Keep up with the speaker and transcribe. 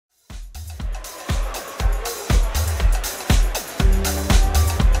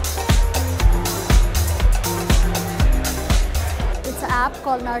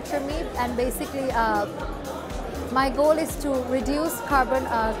called Nurture Me, and basically my goal is to reduce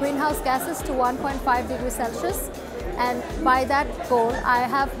greenhouse gases to 1.5 degrees Celsius, and by that goal I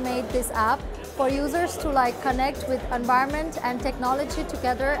have made this app for users to connect with environment and technology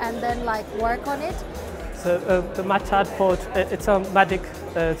together and then work on it. So my chatbot, it's a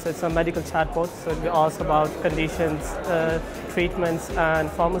medical chatbot. So we ask about conditions, treatments, and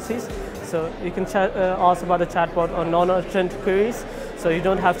pharmacies. So you can ask about the chatbot on non-urgent queries. So you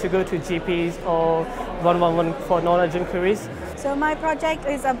don't have to go to GPs or 111 for non-urgent queries. So my project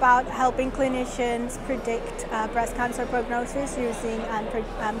is about helping clinicians predict breast cancer prognosis using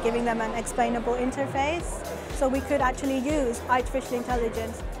and giving them an explainable interface. So we could actually use artificial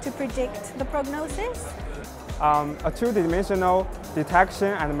intelligence to predict the prognosis. A two-dimensional detection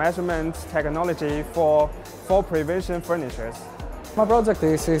and measurement technology for fall prevention furnitures. My project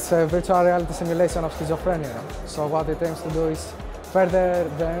is a virtual reality simulation of schizophrenia. So what it aims to do is further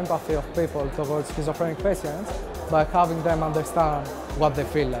the empathy of people towards schizophrenic patients by having them understand what they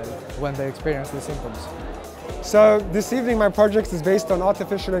feel like when they experience the symptoms. So this evening my project is based on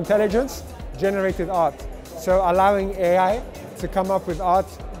artificial intelligence generated art. So allowing AI to come up with art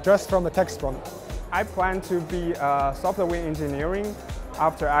just from a text prompt. I plan to be software engineering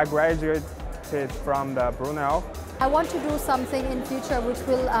after I graduated from the Brunel. I want to do something in future which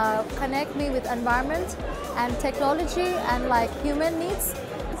will connect me with environment and technology and human needs.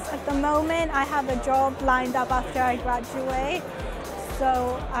 At the moment I have a job lined up after I graduate.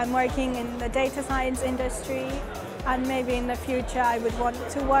 So I'm working in the data science industry, and maybe in the future I would want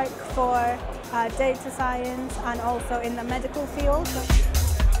to work for data science and also in the medical field.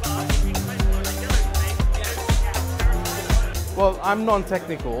 Well, I'm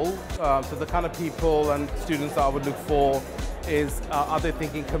non-technical, so the kind of people and students that I would look for is, are they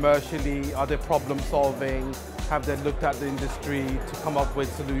thinking commercially, are they problem solving, have they looked at the industry to come up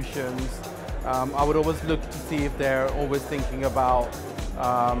with solutions. I would always look to see if they're always thinking about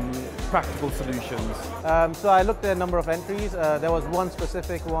practical solutions. So I looked at a number of entries. There was one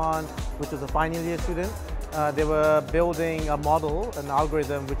specific one which was a final year student. They were building a model, an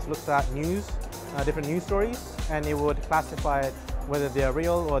algorithm which looked at news, different news stories, and it would classify it whether they're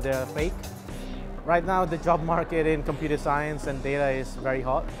real or they're fake. Right now the job market in computer science and data is very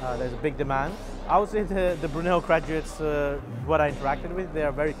hot. There's a big demand. I would say the Brunel graduates, what I interacted with, they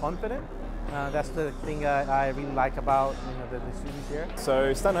are very confident. That's the thing I really like about the students here.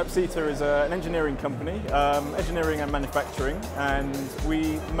 So Stanhope Sita is an engineering company, engineering and manufacturing, and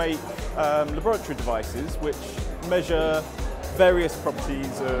we make laboratory devices which measure various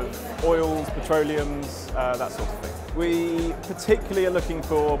properties of oils, petroleums, that sort of thing. We particularly are looking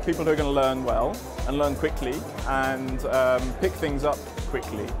for people who are going to learn well and learn quickly and pick things up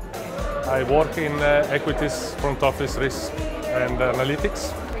quickly. I work in equities, front office risk and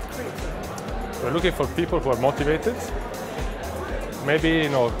analytics. We're looking for people who are motivated, maybe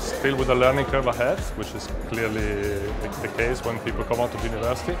still with a learning curve ahead, which is clearly the case when people come out of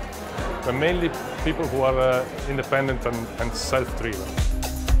university, but mainly people who are independent and self-driven.